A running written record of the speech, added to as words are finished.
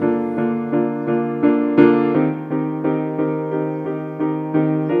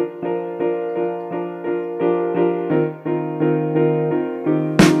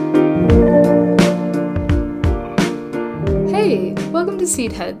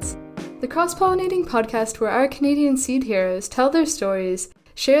Seed Heads, the cross-pollinating podcast where our Canadian seed heroes tell their stories,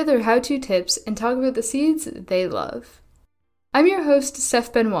 share their how-to tips, and talk about the seeds they love. I'm your host,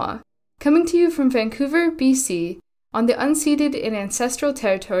 Steph Benoit, coming to you from Vancouver, BC, on the unceded and ancestral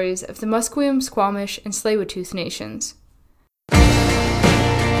territories of the Musqueam, Squamish, and Tsleil-Waututh nations.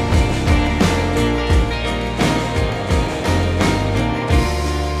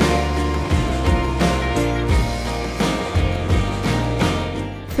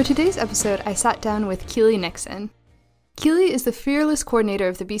 For today's episode, I sat down with Keely Nixon. Keely is the fearless coordinator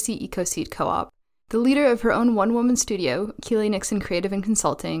of the BC EcoSeed Co-op, the leader of her own one-woman studio, Keely Nixon Creative and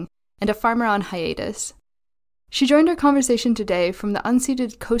Consulting, and a farmer on hiatus. She joined our conversation today from the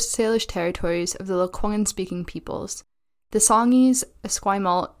unceded Coast Salish territories of the Lekwungen-speaking peoples, the Songhees,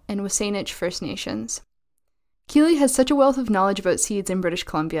 Esquimalt, and Wasanich First Nations. Keely has such a wealth of knowledge about seeds in British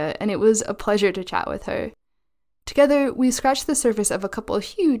Columbia, and it was a pleasure to chat with her. Together, we scratched the surface of a couple of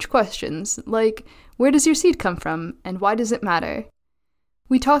huge questions, like, where does your seed come from, and why does it matter?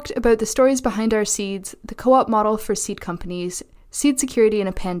 We talked about the stories behind our seeds, the co-op model for seed companies, seed security in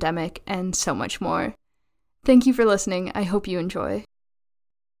a pandemic, and so much more. Thank you for listening. I hope you enjoy.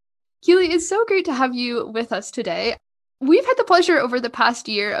 Keely, it's so great to have you with us today. We've had the pleasure over the past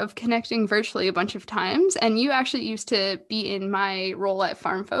year of connecting virtually a bunch of times, and you actually used to be in my role at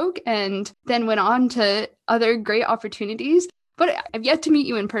FarmFolk and then went on to other great opportunities. But I've yet to meet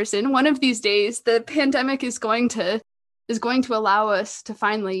you in person. One of these days, the pandemic is going to allow us to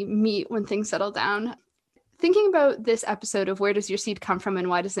finally meet when things settle down. Thinking about this episode of where does your seed come from and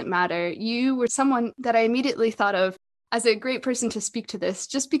why does it matter, you were someone that I immediately thought of as a great person to speak to this,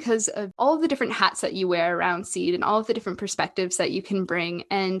 just because of all of the different hats that you wear around seed and all of the different perspectives that you can bring.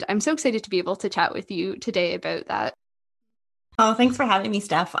 And I'm so excited to be able to chat with you today about that. Oh, thanks for having me,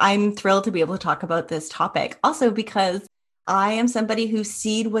 Steph. I'm thrilled to be able to talk about this topic. Also because I am somebody whose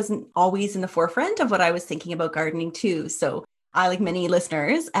seed wasn't always in the forefront of what I was thinking about gardening too. So I, like many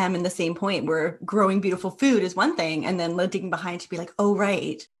listeners, am in the same point where growing beautiful food is one thing, and then digging behind to be like, oh,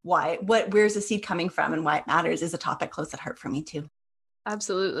 right, where's the seed coming from and why it matters is a topic close at heart for me too.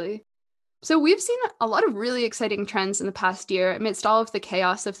 Absolutely. So we've seen a lot of really exciting trends in the past year. Amidst all of the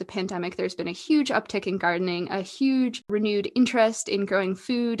chaos of the pandemic, there's been a huge uptick in gardening, a huge renewed interest in growing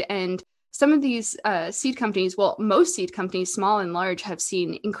food, and some of these seed companies, well, most seed companies, small and large, have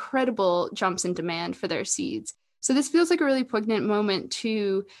seen incredible jumps in demand for their seeds. So this feels like a really poignant moment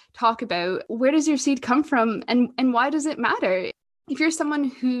to talk about where does your seed come from and why does it matter? If you're someone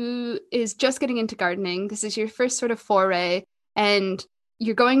who is just getting into gardening, this is your first sort of foray, and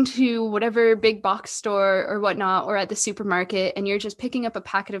you're going to whatever big box store or whatnot, or at the supermarket, and you're just picking up a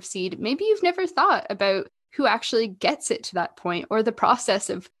packet of seed, maybe you've never thought about who actually gets it to that point, or the process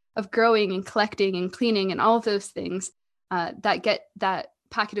of growing and collecting and cleaning and all of those things that get that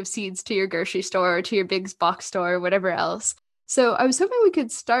packet of seeds to your grocery store or to your big box store or whatever else. So I was hoping we could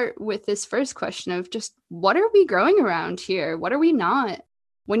start with this first question of just what are we growing around here? What are we not?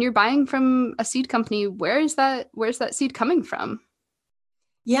 When you're buying from a seed company, where's that seed coming from?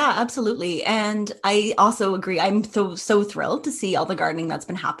 Yeah, absolutely. And I also agree. I'm so thrilled to see all the gardening that's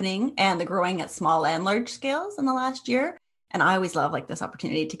been happening and the growing at small and large scales in the last year. And I always love this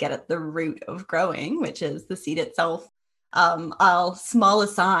opportunity to get at the root of growing, which is the seed itself. I'll small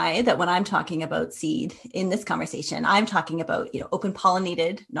aside that when I'm talking about seed in this conversation, I'm talking about, open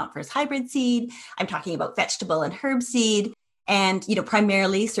pollinated, not first hybrid seed. I'm talking about vegetable and herb seed and,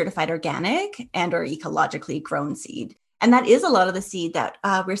 primarily certified organic and or ecologically grown seed. And that is a lot of the seed that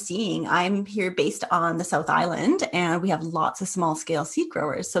we're seeing. I'm here based on the South Island, and we have lots of small scale seed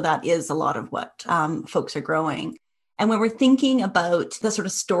growers. So that is a lot of what folks are growing. And when we're thinking about the sort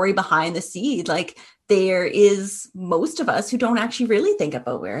of story behind the seed, there is most of us who don't actually really think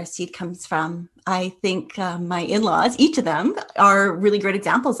about where a seed comes from. I think my in-laws, each of them, are really great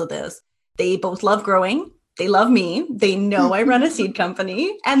examples of this. They both love growing. They love me. They know I run a seed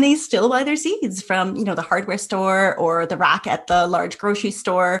company, and they still buy their seeds from, the hardware store or the rack at the large grocery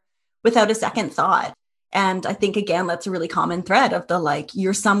store without a second thought. And I think, again, that's a really common thread of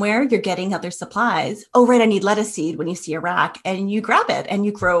you're somewhere, you're getting other supplies. Oh, right, I need lettuce seed when you see a rack, and you grab it and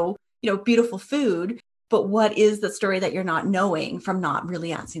you grow, beautiful food. But what is the story that you're not knowing from not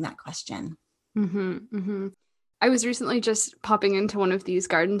really answering that question? Mm-hmm, mm-hmm. I was recently just popping into one of these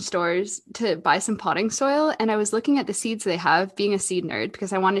garden stores to buy some potting soil, and I was looking at the seeds they have, being a seed nerd,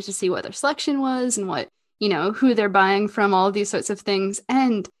 because I wanted to see what their selection was and what, who they're buying from, all of these sorts of things.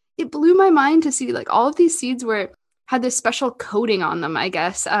 And it blew my mind to see all of these seeds had this special coating on them, I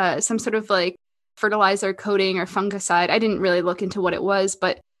guess, some sort of fertilizer coating or fungicide. I didn't really look into what it was,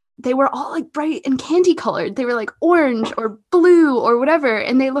 but they were all like bright and candy colored. They were like orange or blue or whatever.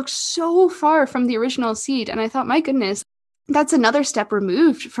 And they looked so far from the original seed. And I thought, my goodness, that's another step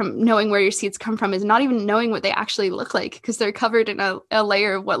removed from knowing where your seeds come from, is not even knowing what they actually look like, because they're covered in a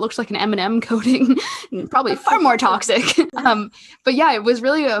layer of what looks like an M&M coating, probably far more toxic. But yeah, it was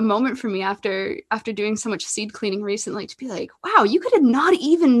really a moment for me after doing so much seed cleaning recently to be like, wow, you could not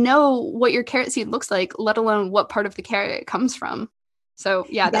even know what your carrot seed looks like, let alone what part of the carrot it comes from. So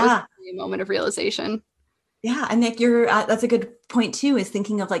yeah, that was really a moment of realization. Yeah. And Nick, you're, that's a good point too, is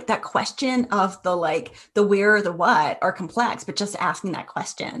thinking of like that question of the, like the where or the what are complex, but just asking that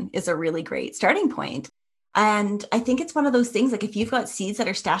question is a really great starting point. And I think it's one of those things, like if you've got seeds that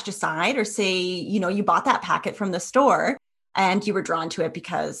are stashed aside, or say, you know, you bought that packet from the store and you were drawn to it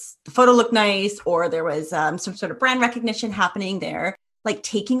because the photo looked nice, or there was some sort of brand recognition happening there, like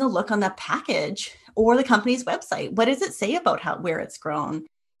taking a look on the package or the company's website. What does it say about where it's grown?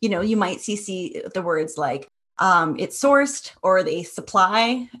 You know, you might see the words like it's sourced, or they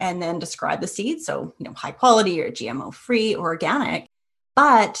supply, and then describe the seed. So, you know, high quality or GMO free or organic,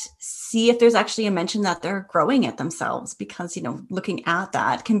 but see if there's actually a mention that they're growing it themselves, because, you know, looking at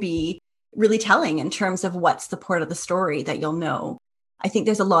that can be really telling in terms of what's the part of the story that you'll know. I think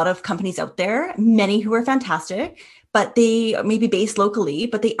there's a lot of companies out there, many who are fantastic, but they may be based locally,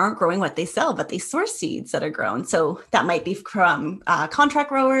 but they aren't growing what they sell, but they source seeds that are grown. So that might be from contract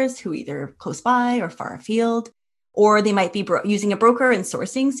growers who either close by or far afield, or they might be using a broker and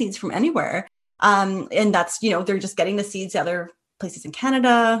sourcing seeds from anywhere. And that's, you know, they're just getting the seeds other places in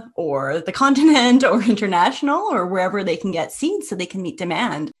Canada or the continent or international or wherever they can get seeds so they can meet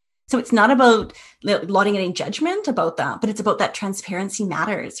demand. So it's not about lauding any judgment about that, but it's about that transparency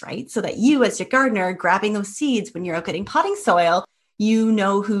matters, right? So that you, as your gardener, grabbing those seeds when you're out getting potting soil, you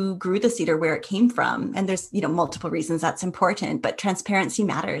know who grew the seed or where it came from. And there's, you know, multiple reasons that's important, but transparency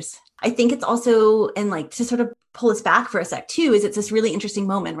matters. I think it's also, and like to sort of pull us back for a sec too, is it's this really interesting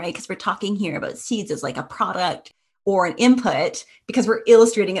moment, right? Because we're talking here about seeds as like a product or an input, because we're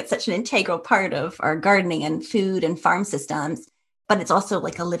illustrating it's such an integral part of our gardening and food and farm systems. But it's also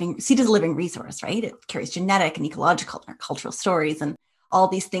like seed is a living resource, right? It carries genetic and ecological and cultural stories and all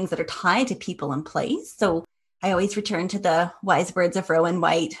these things that are tied to people and place. So I always return to the wise words of Rowan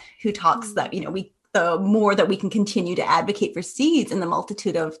White, who talks that, you know, the more that we can continue to advocate for seeds and the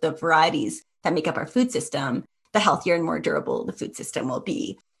multitude of the varieties that make up our food system, the healthier and more durable the food system will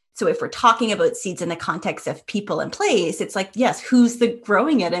be. So if we're talking about seeds in the context of people and place, it's like, yes, who's the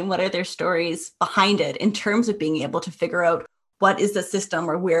growing it and what are their stories behind it in terms of being able to figure out what is the system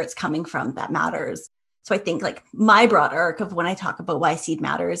or where it's coming from that matters. So I think like my broad arc of when I talk about why seed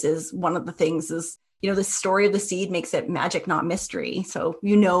matters is one of the things is, you know, the story of the seed makes it magic, not mystery. So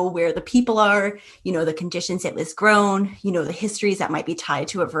you know where the people are, you know, the conditions it was grown, you know, the histories that might be tied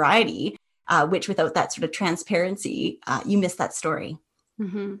to a variety, which without that sort of transparency, you miss that story.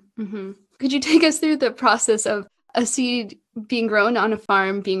 Mm-hmm, mm-hmm. Could you take us through the process of a seed being grown on a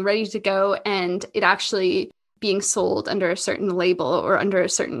farm, being ready to go, and it actually being sold under a certain label or under a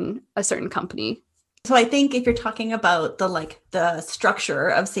certain company? So I think if you're talking about the structure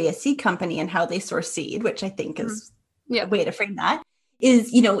of, say, a seed company and how they source seed, which I think is a way to frame that,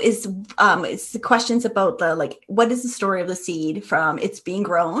 is, you know, it's the questions about what is the story of the seed from it's being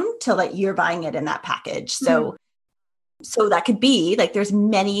grown till that you're buying it in that package. So that could be like, there's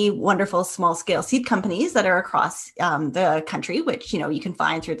many wonderful small scale seed companies that are across the country, which, you know, you can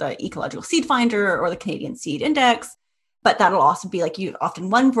find through the Ecological Seed Finder or the Canadian Seed Index. But that'll also be like you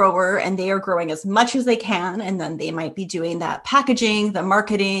often one grower and they are growing as much as they can. And then they might be doing that packaging, the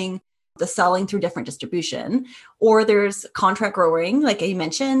marketing, the selling through different distribution. Or there's contract growing, like I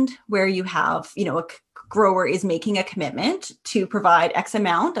mentioned, where you have, you know, a grower is making a commitment to provide X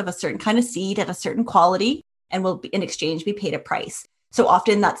amount of a certain kind of seed at a certain quality and will in exchange be paid a price. So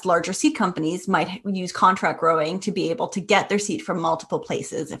often that's larger seed companies might use contract growing to be able to get their seed from multiple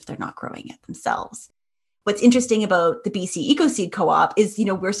places if they're not growing it themselves. What's interesting about the BC EcoSeed Co-op is, you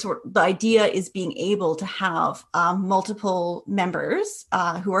know, the idea is being able to have multiple members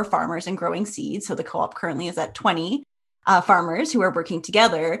who are farmers and growing seeds. So the co-op currently is at 20 farmers who are working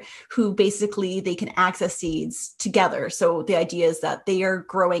together, who basically they can access seeds together. So the idea is that they are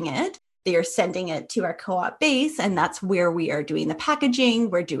growing it, they are sending it to our co-op base, and that's where we are doing the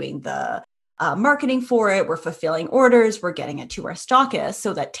packaging, we're doing the marketing for it, we're fulfilling orders, we're getting it to our stockists.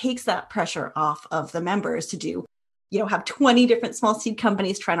 So that takes that pressure off of the members to do, you know, have 20 different small seed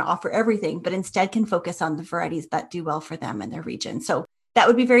companies trying to offer everything, but instead can focus on the varieties that do well for them in their region. So that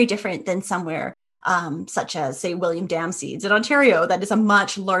would be very different than somewhere such as, say, William Dam Seeds in Ontario, that is a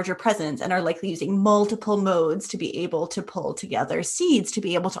much larger presence and are likely using multiple modes to be able to pull together seeds to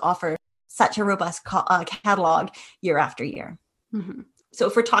be able to offer such a robust catalog year after year. Mm-hmm. So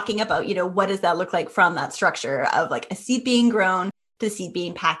if we're talking about, what does that look like from that structure of like a seed being grown to the seed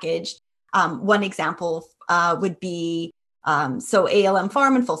being packaged? One example would be, so ALM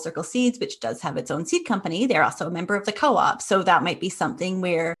Farm and Full Circle Seeds, which does have its own seed company. They're also a member of the co-op. So that might be something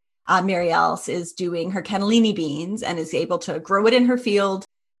where Mary Alice is doing her cannellini beans and is able to grow it in her field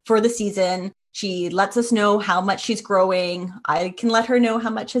for the season. She lets us know how much she's growing. I can let her know how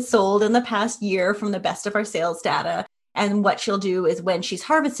much has sold in the past year from the best of our sales data. And what she'll do is when she's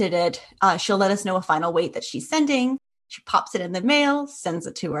harvested it, she'll let us know a final weight that she's sending. She pops it in the mail, sends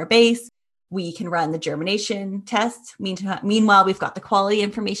it to our base. We can run the germination tests. Meanwhile, we've got the quality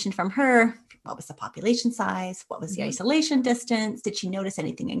information from her. What was the population size? What was the isolation distance? Did she notice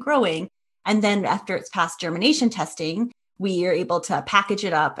anything in growing? And then after it's passed germination testing, we are able to package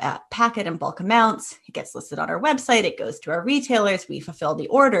it up at packet and bulk amounts. It gets listed on our website. It goes to our retailers. We fulfill the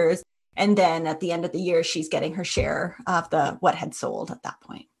orders. And then at the end of the year, she's getting her share of what had sold at that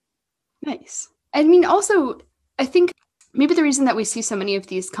point. Nice. I mean, also, I think maybe the reason that we see so many of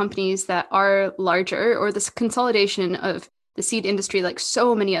these companies that are larger, or this consolidation of the seed industry, like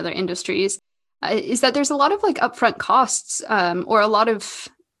so many other industries, is that there's a lot of like upfront costs, or a lot of,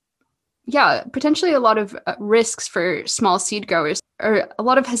 potentially a lot of risks for small seed growers, or a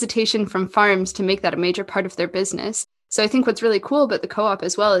lot of hesitation from farms to make that a major part of their business. So I think what's really cool about the co-op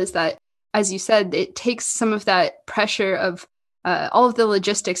as well is that, as you said, it takes some of that pressure of all of the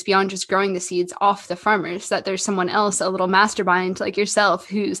logistics beyond just growing the seeds off the farmers, that there's someone else, a little mastermind like yourself,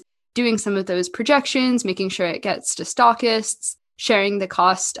 who's doing some of those projections, making sure it gets to stockists, sharing the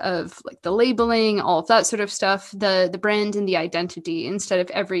cost of like the labeling, all of that sort of stuff, the brand and the identity, instead of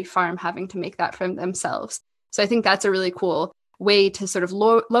every farm having to make that from themselves. So I think that's a really cool way to sort of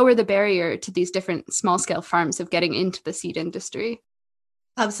lower the barrier to these different small scale farms of getting into the seed industry.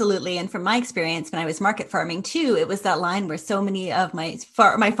 Absolutely. And from my experience, when I was market farming too, it was that line where so many of my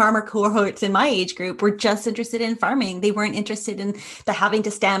farmer cohorts in my age group were just interested in farming. They weren't interested in the having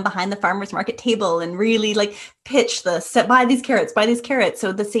to stand behind the farmer's market table and really like pitch buy these carrots.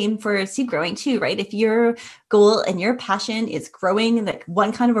 So the same for seed growing too, right? If your goal and your passion is growing like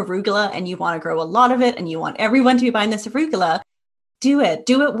one kind of arugula and you want to grow a lot of it and you want everyone to be buying this arugula, do it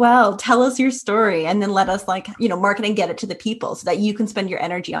well, tell us your story, and then let us market and get it to the people so that you can spend your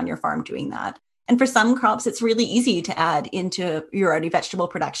energy on your farm doing that. And for some crops, it's really easy to add into your already vegetable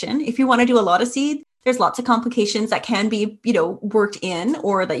production. If you want to do a lot of seed, there's lots of complications that can be, worked in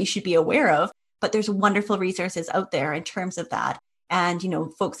or that you should be aware of, but there's wonderful resources out there in terms of that. And,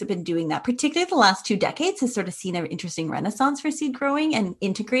 folks have been doing that, particularly the last 2 decades has sort of seen an interesting renaissance for seed growing and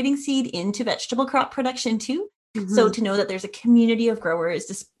integrating seed into vegetable crop production too. Mm-hmm. So to know that there's a community of growers,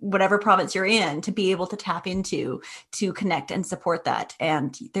 just whatever province you're in, to be able to tap into, to connect and support that.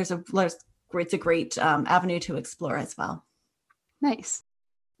 And it's a great avenue to explore as well. Nice.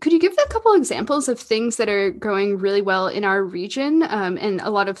 Could you give a couple examples of things that are growing really well in our region, and a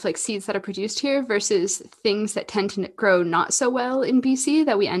lot of like seeds that are produced here versus things that tend to grow not so well in BC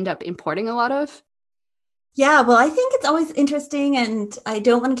that we end up importing a lot of? Yeah, well, I think it's always interesting, and I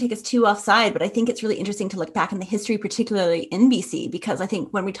don't want to take us too offside, but I think it's really interesting to look back in the history, particularly in BC, because I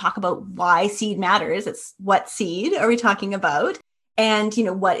think when we talk about why seed matters, it's what seed are we talking about? And,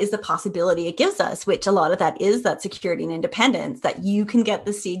 what is the possibility it gives us, which a lot of that is that security and independence, that you can get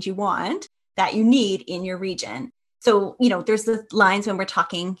the seed you want, that you need in your region. So, there's the lines when we're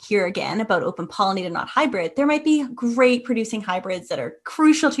talking here again about open pollinated, not hybrid. There might be great producing hybrids that are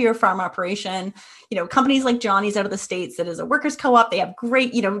crucial to your farm operation. Companies like Johnny's out of the States, that is a workers co-op. They have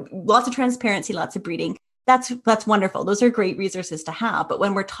great, lots of transparency, lots of breeding. That's wonderful. Those are great resources to have. But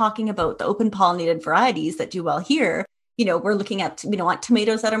when we're talking about the open pollinated varieties that do well here, we're looking at, we don't want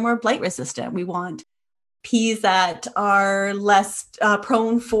tomatoes that are more blight resistant. We want peas that are less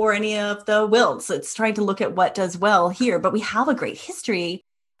prone for any of the wilts. It's trying to look at what does well here, but we have a great history.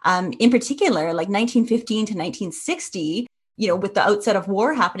 In particular, like 1915 to 1960, with the outset of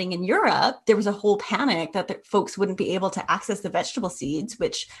war happening in Europe, there was a whole panic that the folks wouldn't be able to access the vegetable seeds,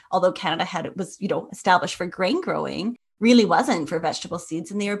 which, although Canada was established for grain growing, really wasn't for vegetable seeds,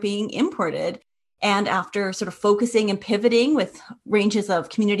 and they are being imported. And after sort of focusing and pivoting with ranges of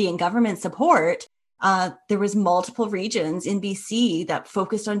community and government support, there was multiple regions in BC that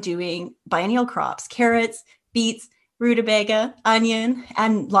focused on doing biennial crops: carrots, beets, rutabaga, onion,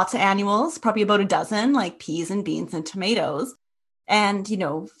 and lots of annuals, probably about a dozen, like peas and beans and tomatoes. And,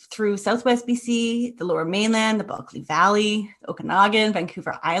 through Southwest BC, the Lower Mainland, the Bulkley Valley, Okanagan,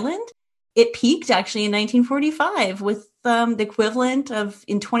 Vancouver Island, It peaked actually in 1945 with the equivalent of,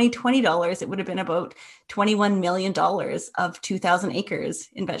 in 2020 dollars, it would have been about $21 million of 2,000 acres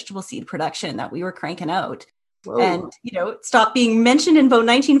in vegetable seed production that we were cranking out. Whoa. And, it stopped being mentioned in about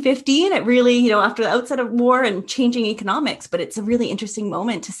 1915. It really, after the outset of war and changing economics, but it's a really interesting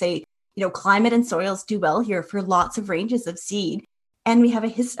moment to say, climate and soils do well here for lots of ranges of seed. And we have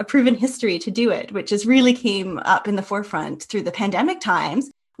a proven history to do it, which has really came up in the forefront through the pandemic times,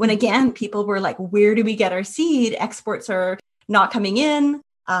 when again, people were like, where do we get our seed? Exports are not coming in.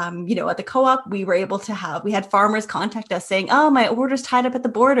 At the co-op, we had farmers contact us saying, oh, my order's tied up at the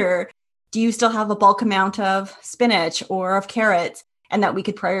border. Do you still have a bulk amount of spinach or of carrots? And that we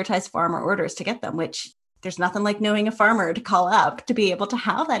could prioritize farmer orders to get them, which there's nothing like knowing a farmer to call up to be able to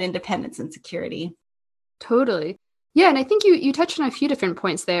have that independence and security. Totally. Yeah. And I think you touched on a few different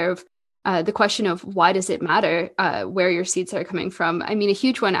points there of the question of why does it matter where your seeds are coming from? I mean, a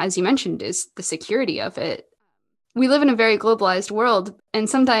huge one, as you mentioned, is the security of it. We live in a very globalized world, and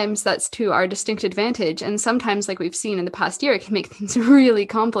sometimes that's to our distinct advantage. And sometimes, like we've seen in the past year, it can make things really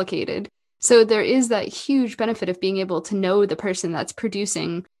complicated. So there is that huge benefit of being able to know the person that's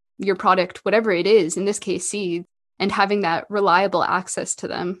producing your product, whatever it is, in this case, seeds, and having that reliable access to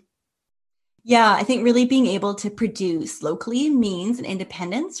them. Yeah, I think really being able to produce locally means an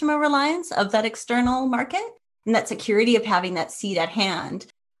independence from a reliance of that external market and that security of having that seed at hand.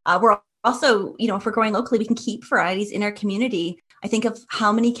 We're also, if we're growing locally, we can keep varieties in our community. I think of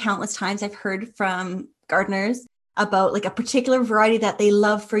how many countless times I've heard from gardeners about like a particular variety that they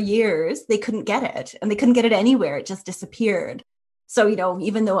love for years. They couldn't get it, and they couldn't get it anywhere. It just disappeared. So,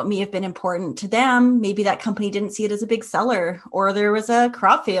 even though it may have been important to them, maybe that company didn't see it as a big seller, or there was a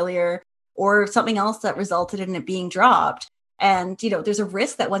crop failure or something else that resulted in it being dropped. And, there's a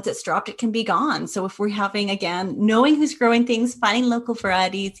risk that once it's dropped, it can be gone. So if we're having, again, knowing who's growing things, finding local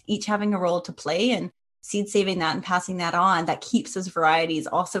varieties, each having a role to play, and seed saving that and passing that on, that keeps those varieties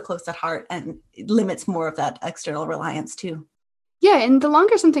also close at heart and limits more of that external reliance too. Yeah, and the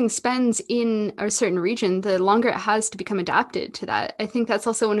longer something spends in a certain region, the longer it has to become adapted to that. I think that's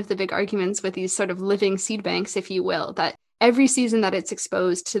also one of the big arguments with these sort of living seed banks, if you will, that every season that it's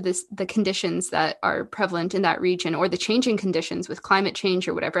exposed to the conditions that are prevalent in that region, or the changing conditions with climate change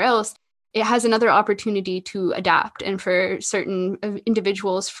or whatever else, it has another opportunity to adapt, and for certain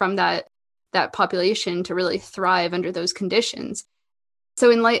individuals from that population to really thrive under those conditions.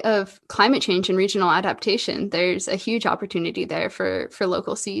 So in light of climate change and regional adaptation, there's a huge opportunity there for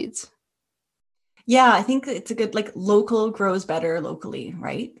local seeds. Yeah, I think it's a good, like, local grows better locally,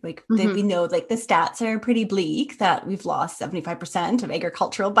 right? Like we know, like, the stats are pretty bleak that we've lost 75% of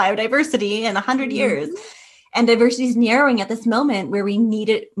agricultural biodiversity in 100 years. And diversity is narrowing at this moment where we need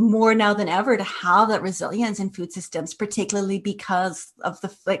it more now than ever to have that resilience in food systems, particularly because of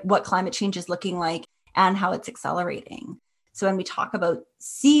what climate change is looking like and how it's accelerating. So when we talk about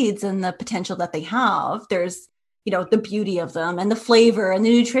seeds and the potential that they have, there's, the beauty of them and the flavor and the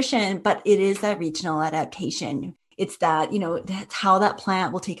nutrition, but it is that regional adaptation. It's that, that's how that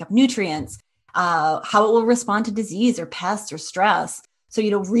plant will take up nutrients, how it will respond to disease or pests or stress. So,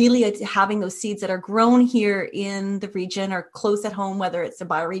 really it's having those seeds that are grown here in the region or close at home, whether it's the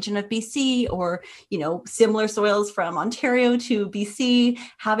bioregion of BC or, similar soils from Ontario to BC,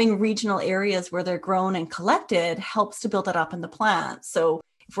 having regional areas where they're grown and collected helps to build that up in the plant. So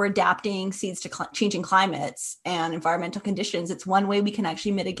if we're adapting seeds to changing climates and environmental conditions, it's one way we can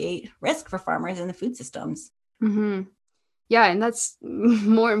actually mitigate risk for farmers in the food systems. Mm-hmm. Yeah, and that's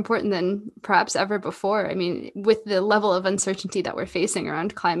more important than perhaps ever before. I mean, with the level of uncertainty that we're facing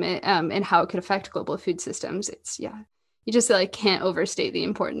around climate and how it could affect global food systems, you just can't overstate the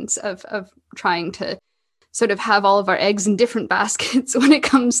importance of trying to sort of have all of our eggs in different baskets when it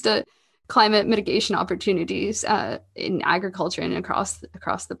comes to climate mitigation opportunities in agriculture and across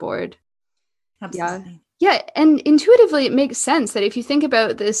the board. Absolutely. Yeah, and intuitively, it makes sense that if you think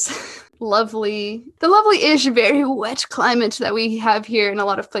about this lovely-ish, very wet climate that we have here in a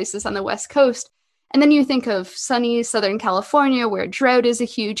lot of places on the West Coast, and then you think of sunny Southern California, where drought is a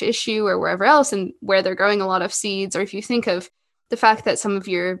huge issue, or wherever else, and where they're growing a lot of seeds, or if you think of the fact that some of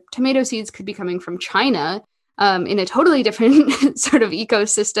your tomato seeds could be coming from China in a totally different sort of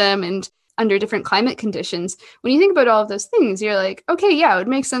ecosystem and under different climate conditions, when you think about all of those things, you're like, okay, yeah, it would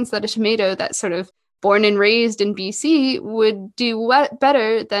make sense that a tomato that's sort of born and raised in BC would do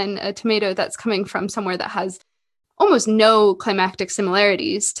better than a tomato that's coming from somewhere that has almost no climatic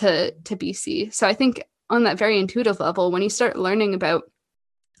similarities to BC. So I think on that very intuitive level, when you start learning about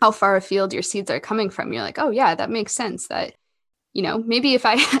how far afield your seeds are coming from, you're like, oh yeah, that makes sense that maybe if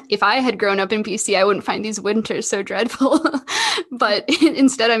I had grown up in BC, I wouldn't find these winters so dreadful. But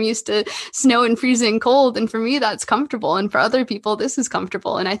instead, I'm used to snow and freezing cold. And for me, that's comfortable. And for other people, this is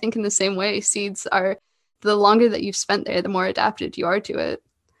comfortable. And I think in the same way, seeds are, the longer that you've spent there, the more adapted you are to it.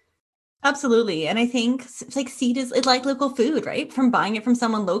 Absolutely. And I think it's like seed is it's like local food, right? From buying it from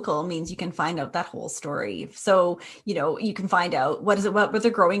someone local means you can find out that whole story. So, you can find out what were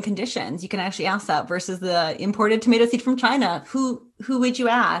the growing conditions. You can actually ask that versus the imported tomato seed from China. Who would you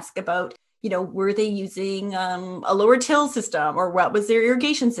ask about, were they using a lower till system, or what was their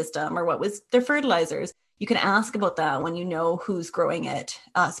irrigation system, or what was their fertilizers? You can ask about that when you know who's growing it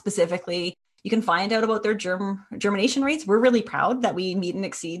specifically. You can find out about their germination rates. We're really proud that we meet and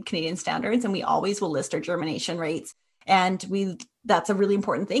exceed Canadian standards, and we always will list our germination rates. And that's a really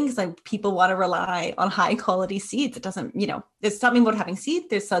important thing, because people want to rely on high quality seeds. It doesn't, there's something about having seed.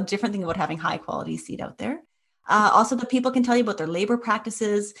 There's a different thing about having high quality seed out there. Also, the people can tell you about their labor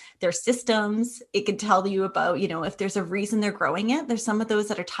practices, their systems. It can tell you about, if there's a reason they're growing it. There's some of those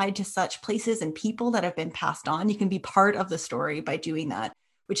that are tied to such places and people that have been passed on. You can be part of the story by doing that.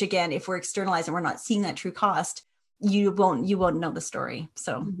 Which again, if we're externalizing, we're not seeing that true cost, you won't know the story.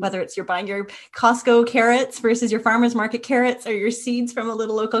 So whether it's you're buying your Costco carrots versus your farmer's market carrots, or your seeds from a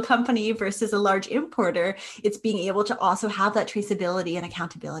little local company versus a large importer, it's being able to also have that traceability and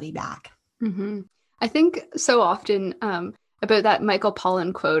accountability back. Mm-hmm. I think so often about that Michael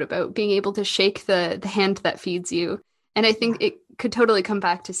Pollan quote about being able to shake the hand that feeds you. And I think it could totally come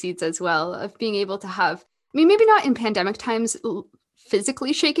back to seeds as well, of being able to have, maybe not in pandemic times,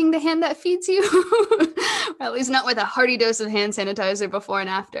 physically shaking the hand that feeds you, or at least not with a hearty dose of hand sanitizer before and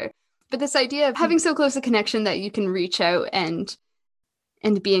after. But this idea of having so close a connection that you can reach out and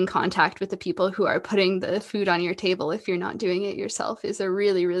be in contact with the people who are putting the food on your table if you're not doing it yourself is a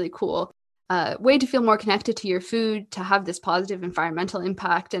really, really cool way to feel more connected to your food, to have this positive environmental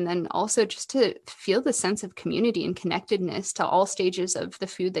impact, and then also just to feel the sense of community and connectedness to all stages of the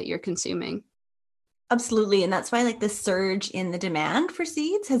food that you're consuming. Absolutely. And that's why the surge in the demand for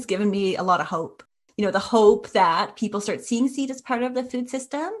seeds has given me a lot of hope. The hope that people start seeing seed as part of the food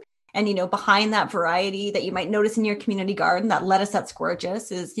system. And, behind that variety that you might notice in your community garden, that lettuce that's gorgeous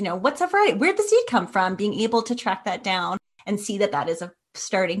is, what's that variety? Where'd the seed come from? Being able to track that down and see that is a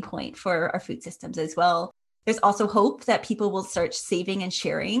starting point for our food systems as well. There's also hope that people will start saving and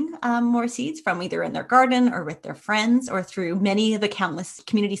sharing more seeds from either in their garden or with their friends, or through many of the countless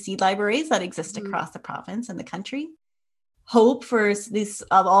community seed libraries that exist across the province and the country. Hope for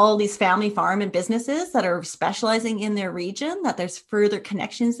all these family farm and businesses that are specializing in their region, that there's further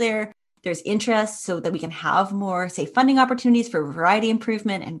connections there. There's interest so that we can have more, say, funding opportunities for variety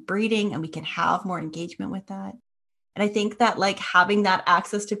improvement and breeding, and we can have more engagement with that. And I think that having that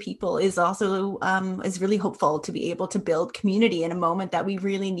access to people is also is really hopeful, to be able to build community in a moment that we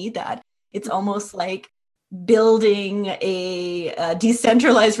really need that. It's almost like building a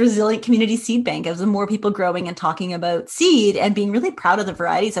decentralized, resilient community seed bank, as the more people growing and talking about seed and being really proud of the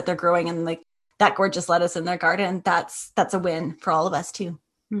varieties that they're growing, and that gorgeous lettuce in their garden. That's a win for all of us too.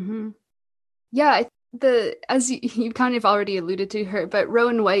 Mm-hmm. Yeah. As you kind of already alluded to her, but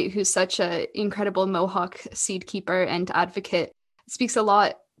Rowan White, who's such an incredible Mohawk seed keeper and advocate, speaks a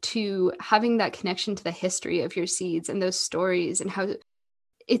lot to having that connection to the history of your seeds and those stories, and how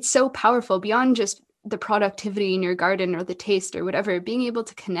it's so powerful beyond just the productivity in your garden or the taste or whatever. Being able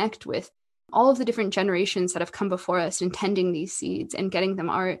to connect with all of the different generations that have come before us in tending these seeds and getting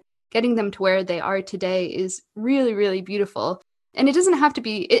them to where they are today is really, really beautiful. And it doesn't have to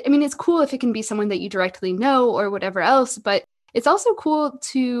be, it's cool if it can be someone that you directly know or whatever else, but it's also cool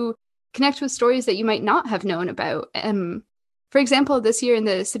to connect with stories that you might not have known about. For example, this year in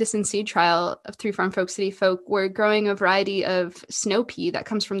the Citizen Seed Trial of Three Farm Folk City Folk, we're growing a variety of snow pea that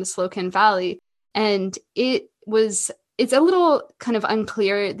comes from the Slocan Valley. And it's a little kind of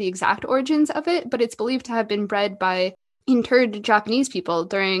unclear the exact origins of it, but it's believed to have been bred by interred Japanese people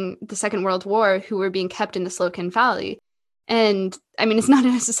during the Second World War who were being kept in the Slocan Valley. And it's not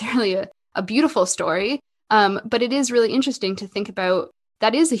necessarily a beautiful story, but it is really interesting to think about.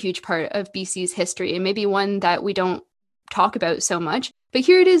 That is a huge part of BC's history, and maybe one that we don't talk about so much. But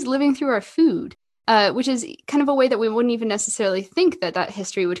here it is living through our food, which is kind of a way that we wouldn't even necessarily think that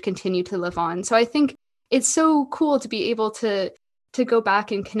history would continue to live on. So I think it's so cool to be able to go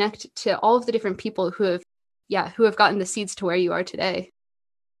back and connect to all of the different people who have gotten the seeds to where you are today.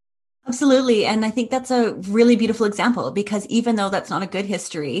 Absolutely. And I think that's a really beautiful example, because even though that's not a good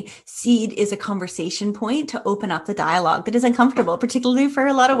history, seed is a conversation point to open up the dialogue that is uncomfortable, particularly for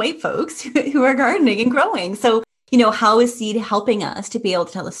a lot of white folks who are gardening and growing. So, how is seed helping us to be able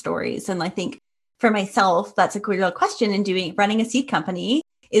to tell the stories? And I think for myself, that's a real question in running a seed company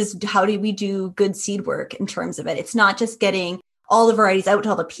is how do we do good seed work in terms of it? It's not just getting all the varieties out to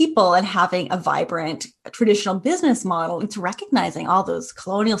all the people and having a vibrant traditional business model. It's recognizing all those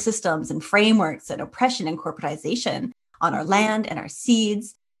colonial systems and frameworks and oppression and corporatization on our land and our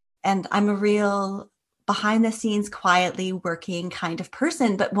seeds. And I'm a real behind the scenes, quietly working kind of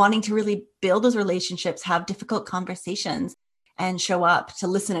person, but wanting to really build those relationships, have difficult conversations, and show up to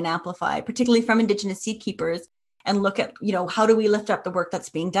listen and amplify, particularly from Indigenous seed keepers, and look at, how do we lift up the work that's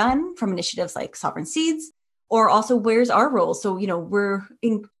being done from initiatives like Sovereign Seeds, or also where's our role? So,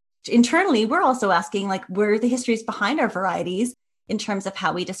 internally, we're also asking, like, where are the histories behind our varieties in terms of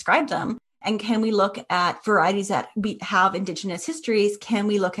how we describe them? And can we look at varieties that we have Indigenous histories? Can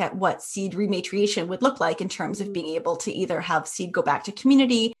we look at what seed rematriation would look like in terms of being able to either have seed go back to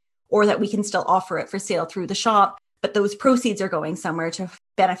community, or that we can still offer it for sale through the shop, but those proceeds are going somewhere to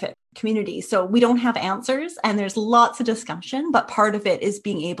benefit community? So we don't have answers, and there's lots of discussion, but part of it is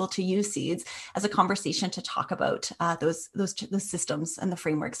being able to use seeds as a conversation to talk about those systems and the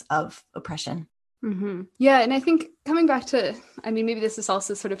frameworks of oppression. Mm-hmm. Yeah. And I think coming back to, maybe this is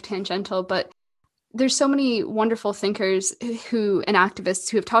also sort of tangential, but there's so many wonderful thinkers and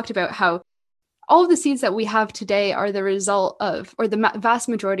activists who have talked about how all of the seeds that we have today are the result of, or the vast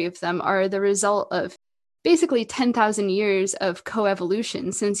majority of them are the result of basically 10,000 years of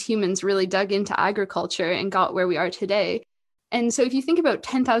coevolution since humans really dug into agriculture and got where we are today. And so if you think about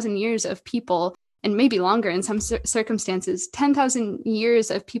 10,000 years of people, and maybe longer in some circumstances, 10,000 years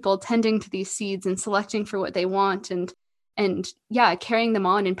of people tending to these seeds and selecting for what they want, and carrying them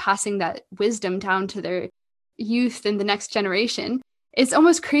on and passing that wisdom down to their youth and the next generation. It's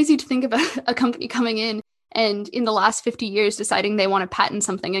almost crazy to think about a company coming in and in the last 50 years deciding they want to patent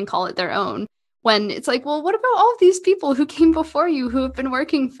something and call it their own, when it's like, well, what about all of these people who came before you, who have been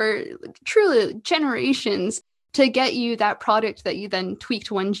working for truly generations to get you that product that you then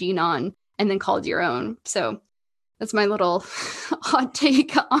tweaked one gene on and then called your own? So that's my little hot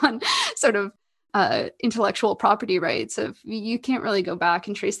take on sort of intellectual property rights. Of you can't really go back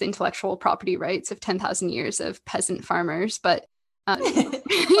and trace the intellectual property rights of 10,000 years of peasant farmers, but well,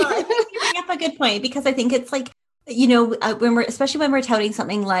 I think you bring up a good point, because I think it's like, especially when we're touting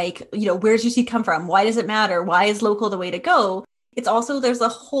something like, where's your seed come from? Why does it matter? Why is local the way to go? It's also, there's a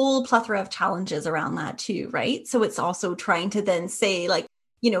whole plethora of challenges around that too, right? So it's also trying to then say, like,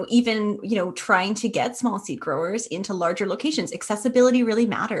 trying to get small seed growers into larger locations. Accessibility really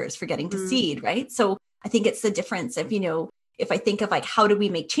matters for getting to seed, right? So I think it's the difference of, if I think of like, how do we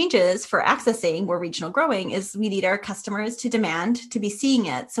make changes for accessing more regional growing, is we need our customers to demand to be seeing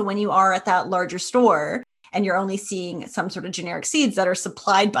it. So when you are at that larger store and you're only seeing some sort of generic seeds that are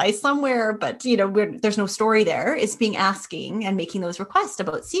supplied by somewhere, but, there's no story there, it's being asking and making those requests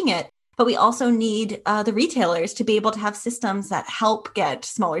about seeing it. But we also need the retailers to be able to have systems that help get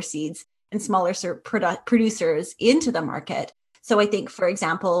smaller seeds and smaller producers into the market. So I think, for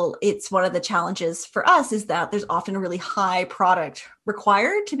example, it's one of the challenges for us is that there's often a really high product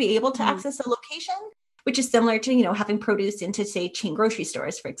required to be able to access a location, which is similar to, having produce into, say, chain grocery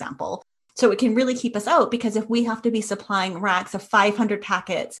stores, for example. So it can really keep us out, because if we have to be supplying racks of 500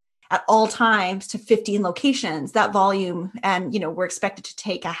 packets at all times to 15 locations, that volume, and, we're expected to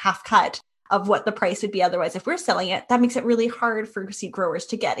take a half cut of what the price would be otherwise if we're selling it, that makes it really hard for seed growers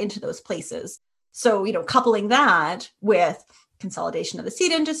to get into those places. So, coupling that with consolidation of the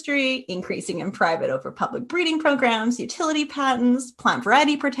seed industry, increasing in private over public breeding programs, utility patents, plant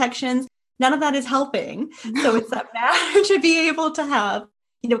variety protections, none of that is helping. So it's that matter to be able to have,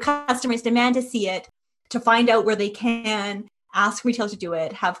 customers demand to see it, to find out where they can, ask retailers to do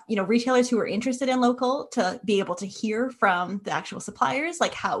it, have, retailers who are interested in local to be able to hear from the actual suppliers,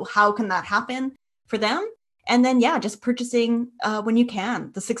 like how can that happen for them? And then, just purchasing when you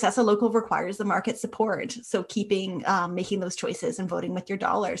can. The success of local requires the market support. So making those choices and voting with your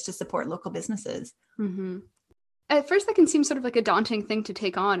dollars to support local businesses. Mm-hmm. At first, that can seem sort of like a daunting thing to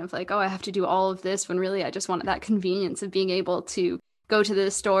take on, of like, oh, I have to do all of this, when really I just want that convenience of being able to go to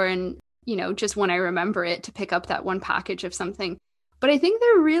the store and, just when I remember it, to pick up that one package of something. But I think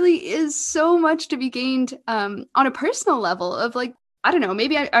there really is so much to be gained on a personal level of, like, I don't know,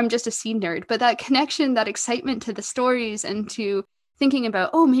 maybe I'm just a seed nerd, but that connection, that excitement to the stories, and to thinking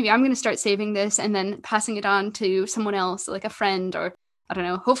about, oh, maybe I'm going to start saving this and then passing it on to someone else, like a friend, or I don't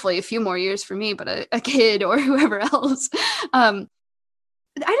know, hopefully a few more years for me, but a kid or whoever else. I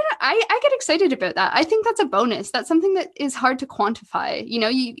don't know. I get excited about that. I think that's a bonus. That's something that is hard to quantify.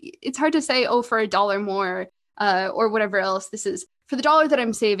 It's hard to say, oh, for $1 more or whatever else, this is for the $1 that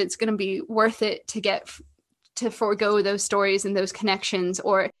I'm saved, it's going to be worth it to forego those stories and those connections.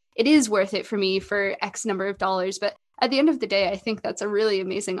 Or it is worth it for me for X number of dollars. But at the end of the day, I think that's a really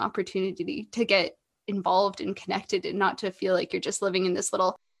amazing opportunity to get involved and connected, and not to feel like you're just living in this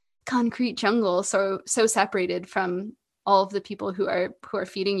little concrete jungle, so separated from all of the people who are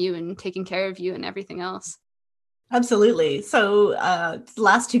feeding you and taking care of you and everything else. Absolutely. So the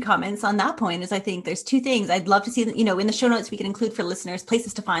last two comments on that point is, I think there's two things I'd love to see, in the show notes, we can include for listeners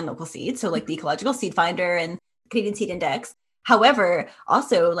places to find local seeds. So like the Ecological Seed Finder and Canadian Seed Index. However,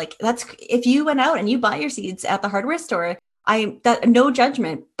 also like that's, if you went out and you buy your seeds at the hardware store, no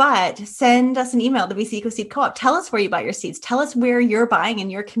judgment, but send us an email, the BC EcoSeed Co-op. Tell us where you buy your seeds. Tell us where you're buying in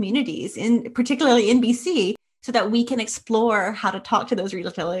your communities, particularly in BC, so that we can explore how to talk to those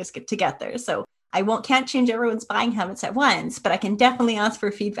retailers to get there. So can't change everyone's buying habits at once, but I can definitely ask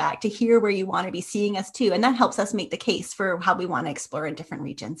for feedback to hear where you want to be seeing us too. And that helps us make the case for how we want to explore in different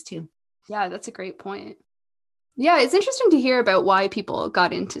regions too. Yeah, that's a great point. Yeah, it's interesting to hear about why people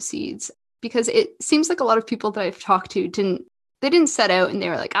got into seeds, because it seems like a lot of people that I've talked to didn't set out and they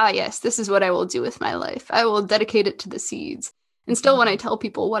were like, yes, this is what I will do with my life. I will dedicate it to the seeds. And still, when I tell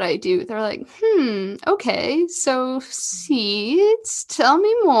people what I do, they're like, okay, so seeds, tell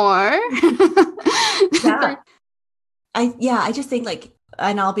me more. I just think like,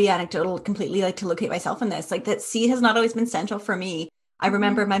 and I'll be anecdotal completely, like to locate myself in this, like that seed has not always been central for me. I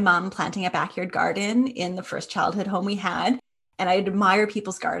remember my mom planting a backyard garden in the first childhood home we had. And I admire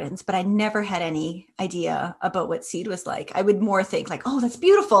people's gardens, but I never had any idea about what seed was like. I would more think like, oh, that's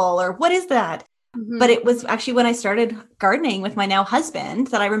beautiful, or what is that? Mm-hmm. But it was actually when I started gardening with my now husband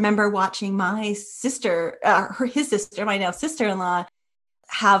that I remember watching my sister, his sister, my now sister-in-law,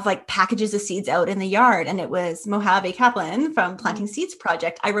 have like packages of seeds out in the yard. And it was Mojave Kaplan from Planting Seeds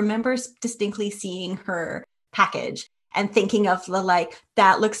Project. I remember distinctly seeing her package and thinking of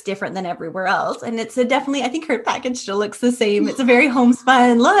that looks different than everywhere else. And it's definitely, I think her package still looks the same. It's a very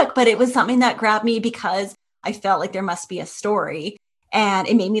homespun look, but it was something that grabbed me because I felt like there must be a story, and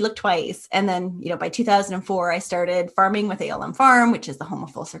it made me look twice. And then, by 2004, I started farming with ALM Farm, which is the home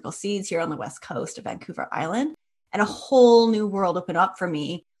of Full Circle Seeds here on the west coast of Vancouver Island. And a whole new world opened up for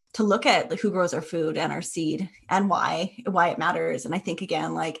me to look at who grows our food and our seed and why it matters. And I think,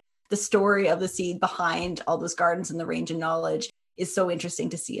 again, like the story of the seed behind all those gardens and the range of knowledge is so interesting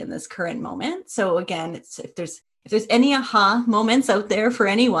to see in this current moment. So again, if there's any aha moments out there for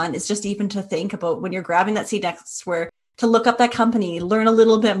anyone, it's just even to think about when you're grabbing that seed next, where to look up that company, learn a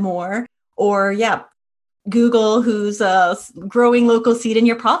little bit more, or Google who's growing local seed in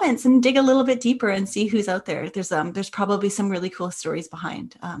your province and dig a little bit deeper and see who's out there. There's probably some really cool stories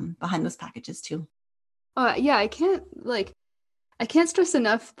behind those packages too. Yeah, I can't stress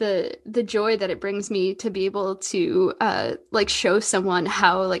enough the joy that it brings me to be able to show someone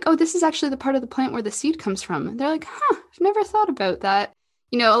how oh, this is actually the part of the plant where the seed comes from. And they're like, I've never thought about that.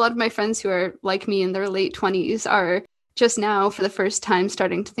 A lot of my friends who are like me in their late 20s are just now for the first time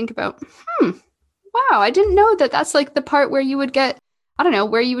starting to think about, wow, I didn't know that that's like the part where you would get,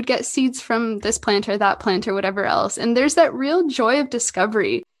 where you would get seeds from this plant or that plant or whatever else. And there's that real joy of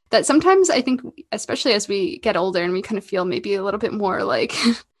discovery that sometimes I think, especially as we get older and we kind of feel maybe a little bit more like,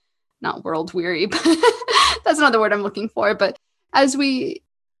 not world weary, but that's not the word I'm looking for. But as we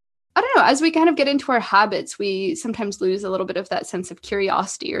kind of get into our habits, we sometimes lose a little bit of that sense of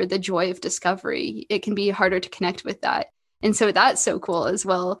curiosity or the joy of discovery. It can be harder to connect with that. And so that's so cool as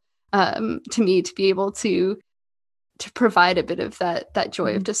well, to me, to be able to provide a bit of that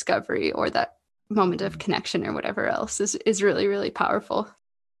joy of discovery or that moment of connection or whatever else is really, really powerful.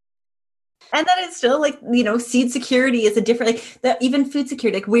 And then it's still seed security is a different, even food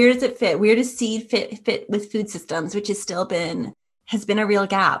security, where does it fit? Where does seed fit with food systems, which has been a real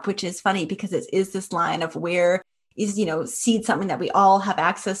gap, which is funny because it is this line of where is, seed something that we all have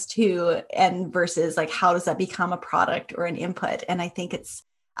access to, and versus how does that become a product or an input? And I think it's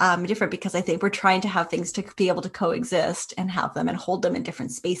different because I think we're trying to have things to be able to coexist and have them and hold them in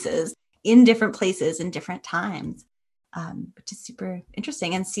different spaces, in different places, in different times. Which is super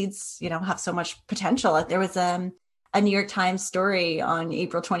interesting. And seeds, have so much potential. There was a New York Times story on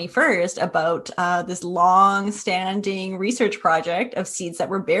April 21st about this long-standing research project of seeds that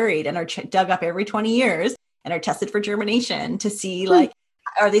were buried and are dug up every 20 years and are tested for germination to see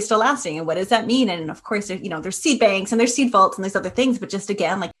are they still lasting and what does that mean? And of course, there's seed banks and there's seed vaults and there's other things, but just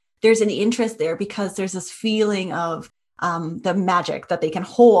again, there's an interest there because there's this feeling of the magic that they can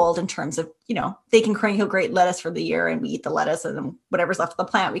hold in terms of, they can he'll great lettuce for the year and we eat the lettuce and then whatever's left of the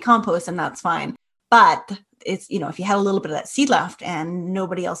plant, we compost and that's fine. But it's, if you had a little bit of that seed left and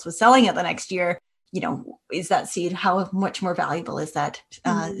nobody else was selling it the next year, is that seed, how much more valuable is that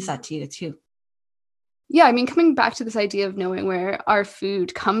to you too? Yeah, I mean, coming back to this idea of knowing where our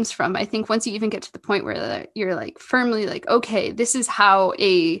food comes from, I think once you even get to the point where you're like firmly like, okay, this is how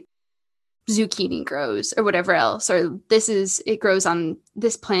a zucchini grows or whatever else, or it grows on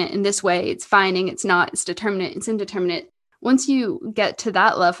this plant in this way, it's finding, it's not, it's determinate, it's indeterminate. Once you get to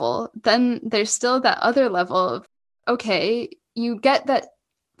that level, then there's still that other level of, okay, you get that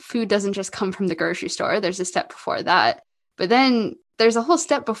food doesn't just come from the grocery store. There's a step before that. But then there's a whole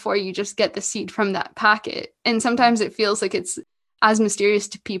step before you just get the seed from that packet. And sometimes it feels like it's as mysterious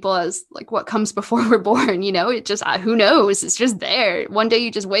to people as like what comes before we're born, it just, who knows? It's just there. One day you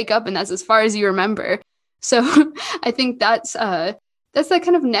just wake up and that's as far as you remember. So I think that's that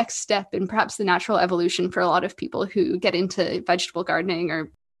kind of next step in perhaps the natural evolution for a lot of people who get into vegetable gardening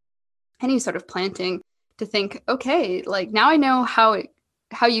or any sort of planting, to think, okay, like now I know how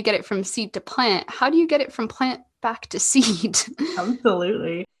you get it from seed to plant. How do you get it from plant back to seed?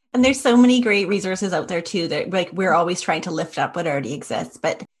 Absolutely. And there's so many great resources out there too, that like we're always trying to lift up what already exists.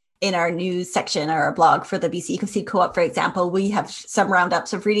 But in our news section or our blog for the BC EcoSeed Co-op, for example, we have some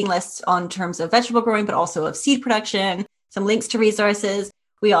roundups of reading lists on terms of vegetable growing, but also of seed production, some links to resources.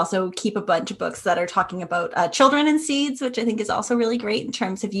 We also keep a bunch of books that are talking about children and seeds, which I think is also really great in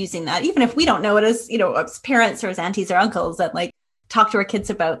terms of using that, even if we don't know it as, as parents or as aunties or uncles, that like talk to our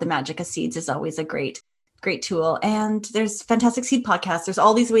kids about the magic of seeds is always a great tool. And there's fantastic seed podcasts. There's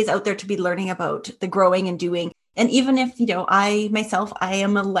all these ways out there to be learning about the growing and doing. And even if, I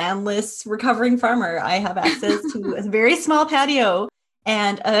am a landless recovering farmer, I have access to a very small patio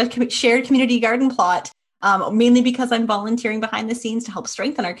and a shared community garden plot, mainly because I'm volunteering behind the scenes to help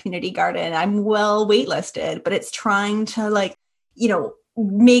strengthen our community garden. I'm well waitlisted, but it's trying to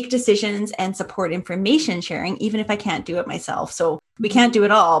make decisions and support information sharing, even if I can't do it myself. So we can't do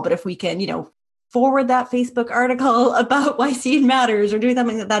it all, but if we can, forward that Facebook article about why seed matters or do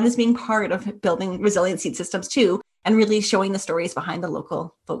something that is being part of building resilient seed systems too, and really showing the stories behind the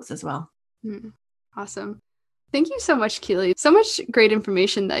local folks as well. Awesome. Thank you so much, Keely. So much great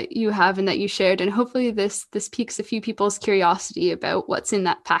information that you have and that you shared. And hopefully this piques a few people's curiosity about what's in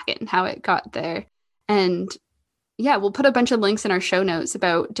that packet and how it got there. And yeah, we'll put a bunch of links in our show notes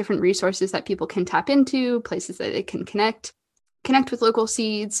about different resources that people can tap into, places that they can connect with local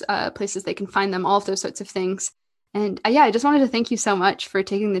seeds, places they can find them, all of those sorts of things. And I just wanted to thank you so much for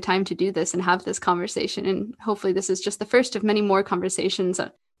taking the time to do this and have this conversation. And hopefully this is just the first of many more conversations,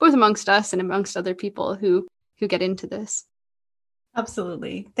 both amongst us and amongst other people who get into this.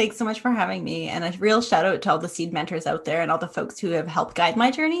 Absolutely. Thanks so much for having me. And a real shout out to all the seed mentors out there and all the folks who have helped guide my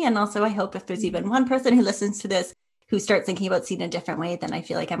journey. And also I hope if there's even one person who listens to this who starts thinking about seed in a different way, then I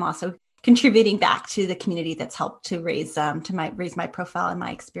feel like I'm also contributing back to the community that's helped to raise my profile and my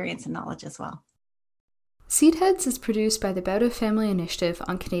experience and knowledge as well. Seedheads is produced by the Bauta Family Initiative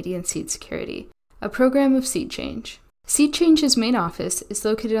on Canadian Seed Security, a program of Seed Change. Seed Change's main office is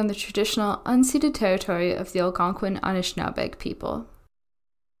located on the traditional unceded territory of the Algonquin Anishinaabeg people.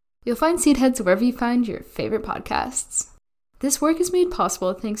 You'll find Seedheads wherever you find your favorite podcasts. This work is made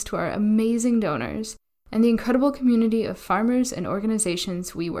possible thanks to our amazing donors and the incredible community of farmers and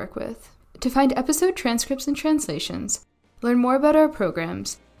organizations we work with. To find episode transcripts and translations, learn more about our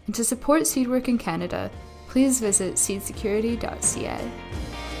programs, and to support seed work in Canada, please visit seedsecurity.ca.